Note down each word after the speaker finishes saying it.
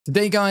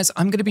Today, guys,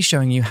 I'm going to be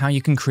showing you how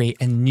you can create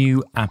a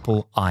new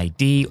Apple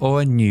ID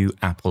or a new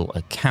Apple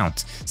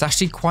account. It's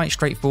actually quite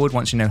straightforward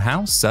once you know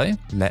how, so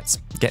let's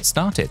get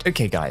started.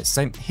 Okay, guys,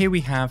 so here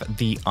we have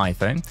the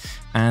iPhone,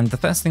 and the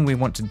first thing we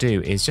want to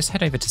do is just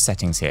head over to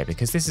settings here,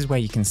 because this is where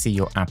you can see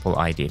your Apple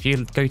ID. If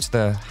you go to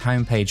the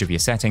home page of your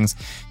settings,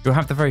 you'll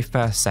have the very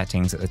first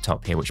settings at the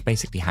top here, which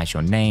basically has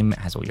your name,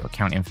 has all your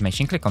account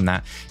information. Click on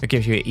that, it'll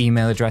give you your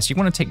email address. You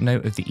want to take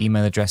note of the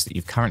email address that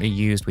you've currently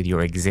used with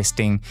your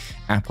existing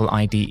Apple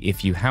ID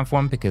if you have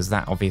one, because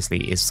that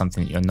obviously is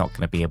something that you're not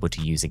going to be able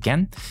to use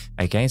again.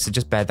 Okay, so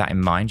just bear that in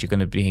mind. You're going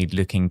to be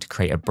looking to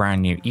create a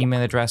brand new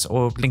email address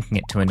or linking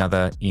it to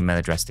another email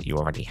address that you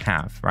already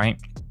have, right?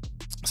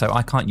 So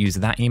I can't use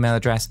that email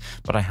address,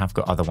 but I have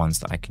got other ones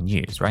that I can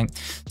use, right?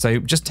 So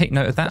just take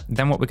note of that.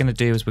 Then what we're going to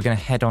do is we're going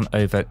to head on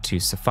over to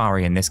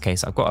Safari. In this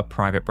case, I've got a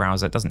private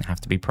browser. It doesn't have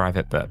to be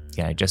private, but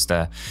just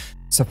a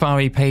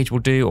Safari page will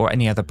do, or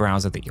any other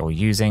browser that you're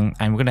using.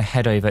 And we're going to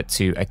head over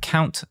to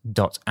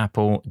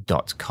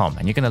account.apple.com,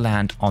 and you're going to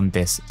land on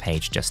this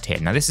page just here.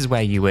 Now, this is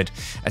where you would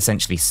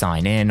essentially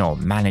sign in or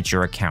manage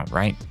your account,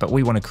 right? But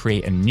we want to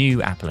create a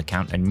new Apple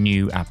account, a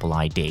new Apple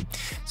ID.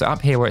 So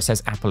up here where it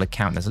says Apple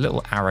account, there's a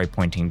little arrow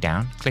pointing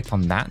down. Click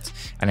on that.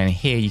 And then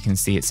here you can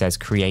see it says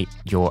create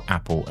your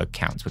Apple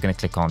account. We're going to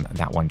click on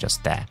that one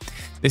just there.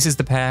 This is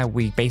the pair.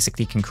 We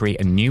basically can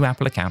create a new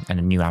Apple account and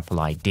a new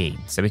Apple ID.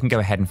 So we can go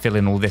ahead and fill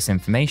in all this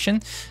information.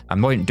 I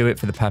won't do it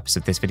for the purpose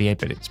of this video,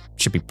 but it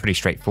should be pretty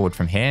straightforward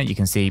from here. You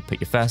can see,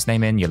 put your first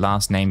name in, your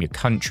last name, your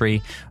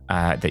country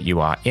that you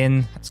are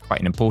in. That's quite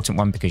an important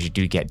one because you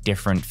do get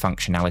different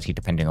functionality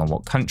depending on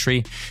what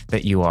country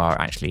that you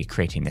are actually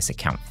creating this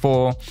account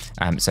for.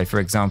 So for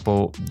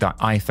example, the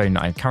iPhone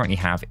that I currently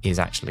have is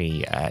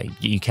actually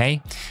UK.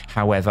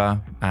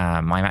 However,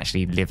 I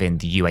actually live in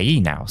the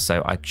UAE now,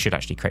 so I should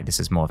actually create this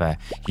as more of a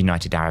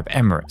United Arab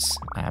Emirates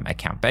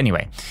account. But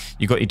anyway,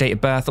 you've got your date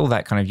of birth, all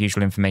that kind of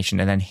usual information,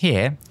 and then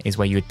here is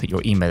where you would put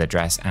your email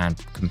address and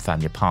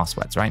confirm your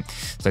passwords, right?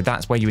 So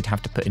that's where you would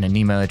have to put in an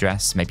email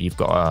address. Maybe you've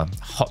got a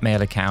Hotmail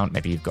account,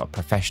 maybe you've got a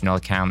professional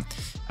account,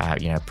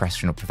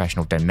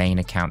 professional domain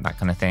account, that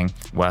kind of thing,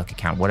 work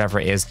account, whatever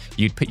it is.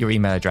 You'd put your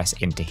email address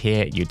into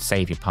here, you'd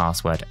save your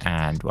password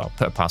and, well,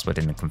 put a password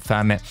in and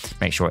confirm it,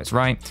 make sure it's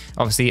right.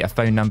 Obviously, a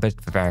phone number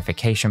for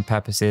verification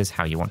purposes,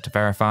 how you want to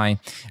verify,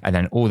 and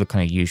then all the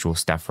kind of usual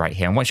stuff right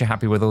here. And once you're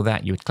happy with all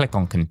that, you would click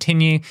on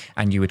continue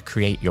and you would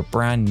create your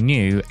brand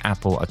new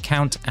Apple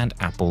account and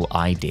Apple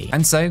ID.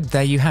 And so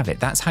there you have it.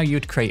 That's how you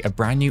would create a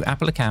brand new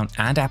Apple account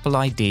and Apple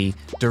ID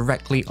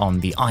directly on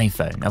the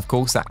iPhone. Of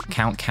course, that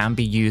account can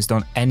be used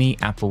on any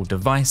Apple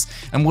device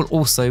and will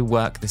also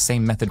work. The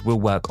same method will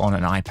work on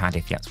an iPad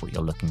if that's what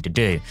you're looking to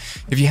do.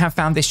 If you have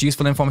found this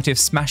useful and informative,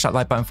 smash that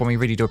like button for me.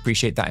 Really do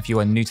appreciate that. If you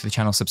are new to the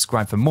channel,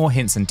 subscribe for more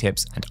hints and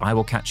tips, and I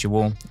will catch you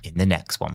all in the next one.